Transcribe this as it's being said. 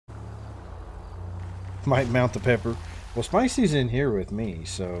Might mount the pepper. Well, Spicy's in here with me,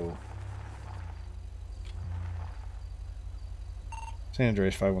 so... San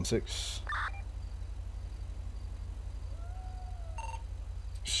Andreas 516.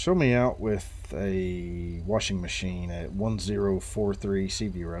 Show me out with a washing machine at 1043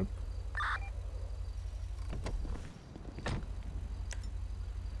 CV Road.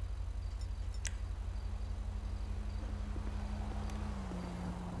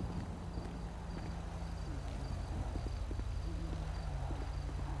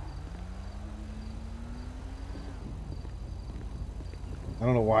 I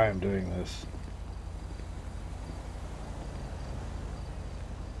don't know why I'm doing this.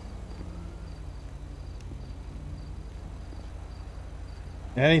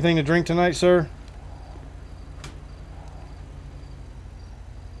 Anything to drink tonight, sir?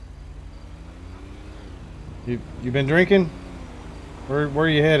 You been drinking? Where are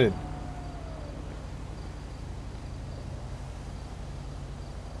you headed?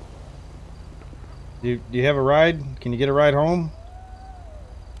 Do you have a ride? Can you get a ride home?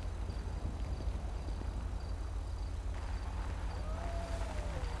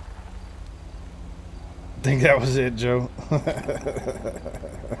 I think that was it, Joe.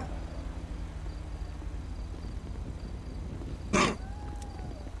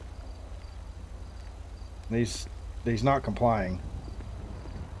 He's not complying.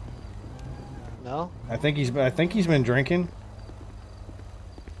 No? I think he's been drinking.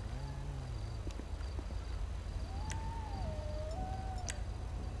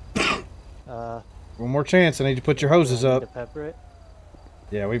 One more chance. I need to put your hoses up. To pepper it?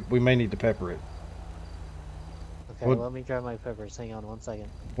 Yeah, we may need to pepper it. Okay, well, let me grab my peppers. Hang on 1 second.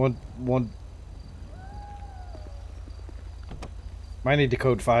 One. Might need to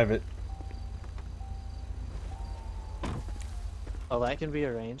code 5 it. Oh, that can be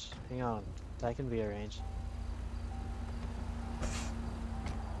arranged. Hang on. That can be arranged.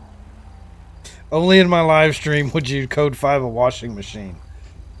 Only in my live stream would you code 5 a washing machine.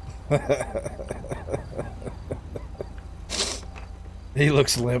 He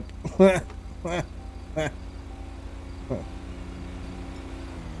looks limp.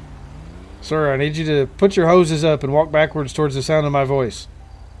 Sir, I need you to put your hoses up and walk backwards towards the sound of my voice.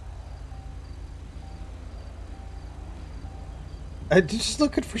 I'm just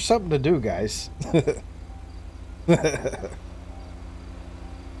looking for something to do, guys. This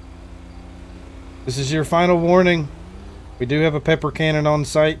is your final warning. We do have a pepper cannon on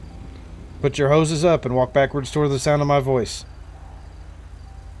site. Put your hoses up and walk backwards toward the sound of my voice.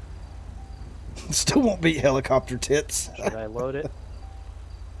 Still won't beat helicopter tits. Should I load it?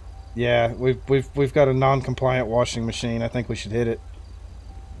 Yeah, we've got a non-compliant washing machine. I think we should hit it.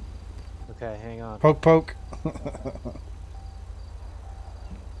 Okay, hang on. Poke, poke.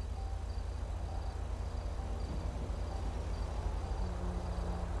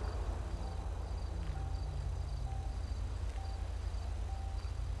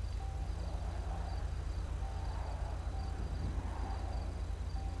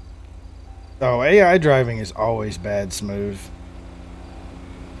 Oh, AI driving is always bad smooth.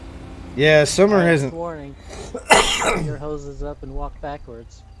 Yeah, Summer hasn't... Warning. Put your hoses up and walk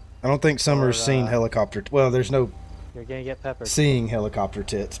backwards. I don't think Summer's seen helicopter... Well, there's no... You're gonna get peppered. Seeing helicopter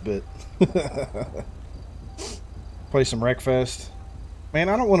tits, but... Play some Wreckfest. Man,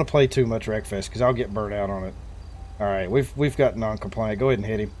 I don't want to play too much Wreckfest because I'll get burnt out on it. Alright, we've got non-compliant. Go ahead and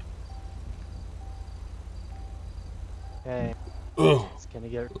hit him. Okay. Ugh. It's gonna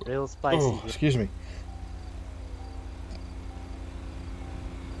get real spicy. Oh, excuse me.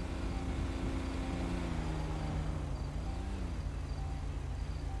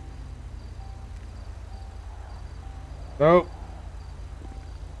 Oh.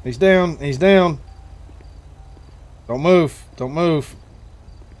 He's down. He's down. Don't move. Don't move.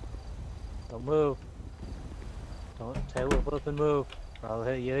 Don't move. Don't tail whip and move, or I'll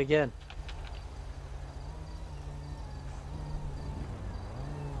hit you again.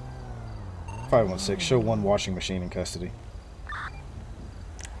 $516. Show one washing machine in custody.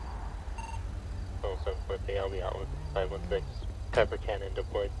 Also, I'll be out with 516. Pepper cannon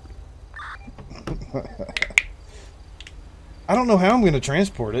deployed. I don't know how I'm going to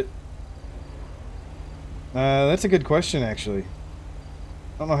transport it. That's a good question, actually.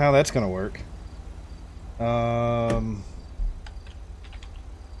 I don't know how that's going to work.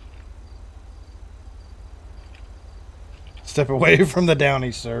 Step away from the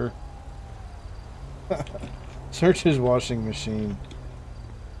downy, sir. Search his washing machine.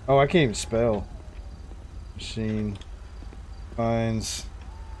 Oh, I can't even spell. Machine. Finds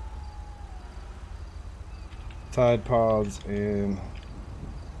Tide Pods and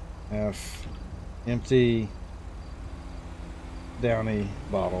F Empty Downy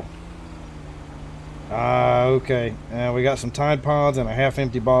bottle. Ah, okay. We got some Tide Pods and a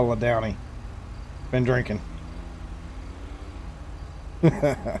half-empty bottle of Downy. Been drinking.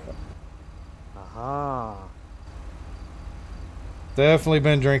 Aha. Definitely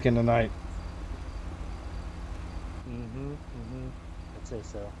been drinking tonight. I'd say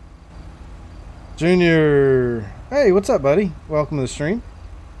so. Junior. Hey, what's up, buddy? Welcome to the stream.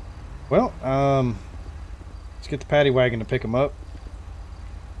 Well, let's get the paddy wagon to pick him up.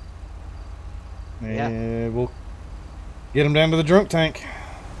 And we'll get him down to the drunk tank.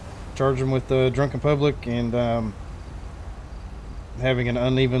 Charge him with the drunken public and having an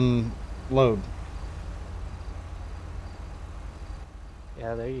uneven load.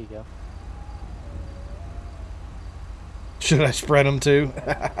 Yeah, there you go. Should I spread them too?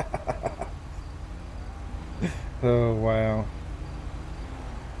 Oh, wow.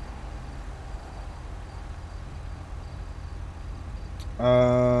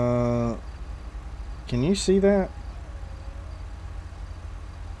 Can you see that?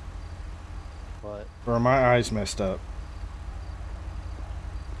 What? Or are my eyes messed up?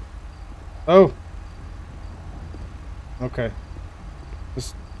 Oh. Okay.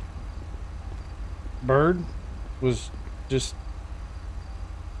 This bird was just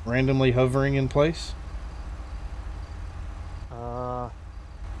randomly hovering in place.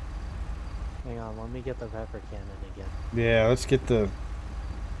 Hang on, let me get the pepper cannon again. Yeah, let's get the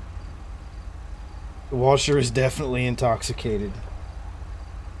washer is definitely intoxicated.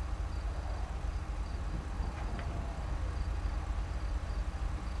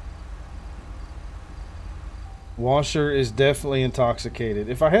 Washer is definitely intoxicated.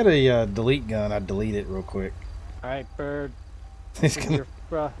 If I had a delete gun, I'd delete it real quick. Alright, bird. It's This is gonna...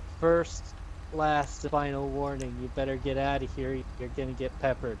 your first, last, final warning. You better get out of here. You're gonna get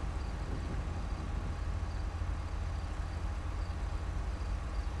peppered.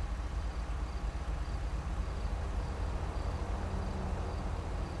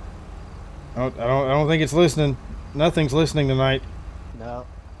 I don't think it's listening. Nothing's listening tonight. No.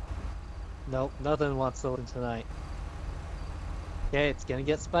 Nope, nothing wants to listen tonight. Okay, it's gonna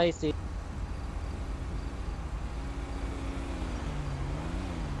get spicy.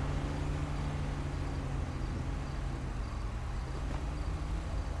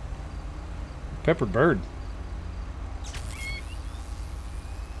 Peppered bird.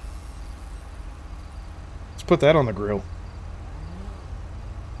 Let's put that on the grill.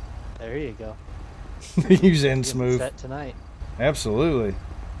 There you go. Use end Get smooth. set tonight. Absolutely.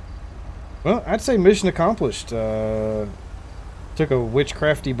 Well, I'd say mission accomplished. Took a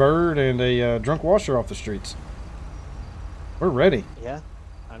witchcrafty bird and a drunk washer off the streets. We're ready. Yeah,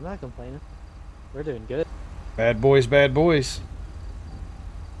 I'm not complaining. We're doing good. Bad boys, bad boys.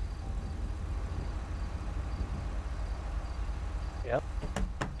 Yep.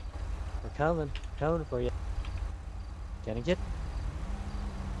 We're coming. Coming for you. Gonna get...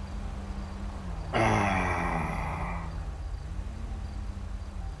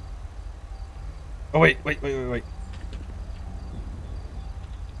 Oh, wait.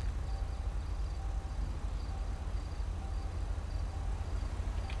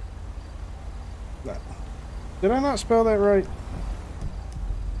 Did I not spell that right?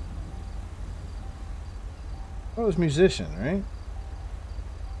 Oh, it was musician, right?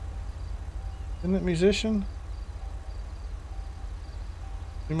 Isn't it musician?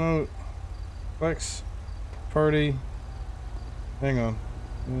 Emote. Flex. Party. Hang on.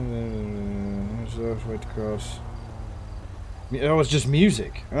 Wait to cross. Oh, it's just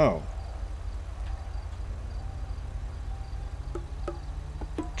music. Oh.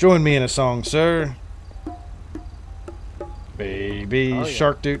 Join me in a song, sir. Baby Oh, yeah.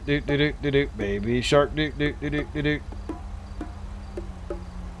 shark doot doot doot doot doot doot. Baby shark doot doot doot doot doot doot.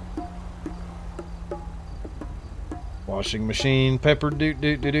 Washing machine pepper doot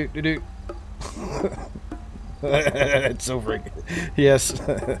doot doot doot doot doot. It's so freaking. Yes.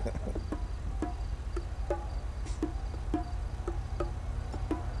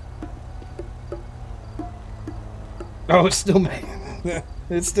 Oh, it's still making.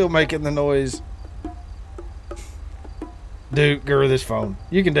 It's still making the noise. Dude, get rid of this phone.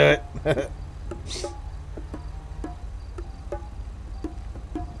 You can do it.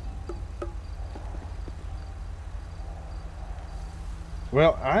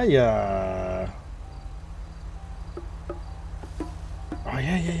 Well, oh, yeah.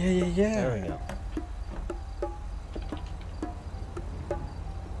 There we go.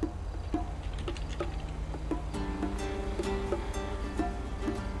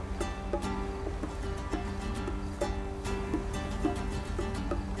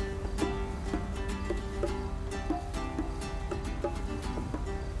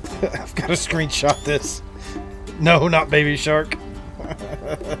 I've got to screenshot this. No, not Baby Shark.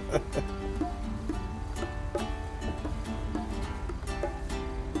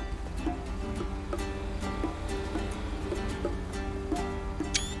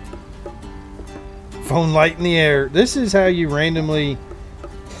 Phone light in the air. This is how you randomly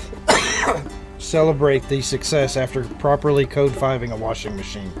celebrate the success after properly code 5ing a washing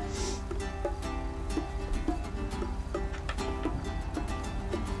machine.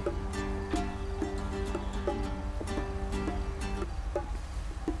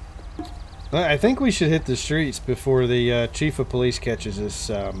 I think we should hit the streets before the chief of police catches us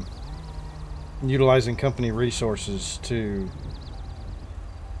utilizing company resources to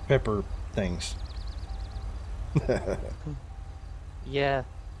pepper things. Yeah.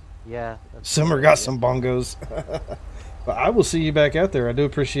 Summer got some bongos. But I will see you back out there. I do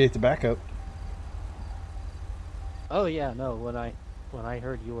appreciate the backup. Oh yeah, no. When I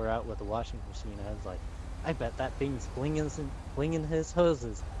heard you were out with the washing machine, I was like, I bet that thing's flinging his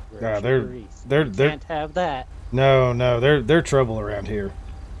hoses. They're can't have that. No, they're trouble around here.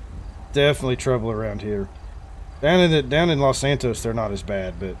 Definitely trouble around here. Down in Los Santos, they're not as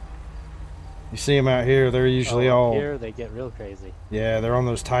bad, but you see them out here, they're usually all here. They get real crazy. Yeah, they're on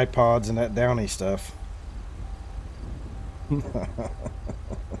those Tide Pods and that Downy stuff.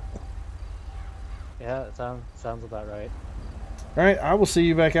 Yeah, it sounds about right. All right, I will see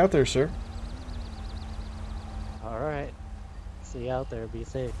you back out there, sir. All right. See you out there. Be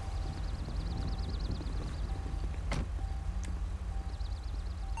safe.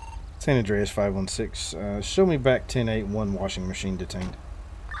 San Andreas 516. Show me back 10-8, one washing machine detained.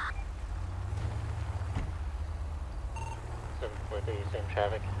 7.3, same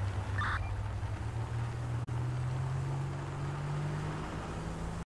traffic.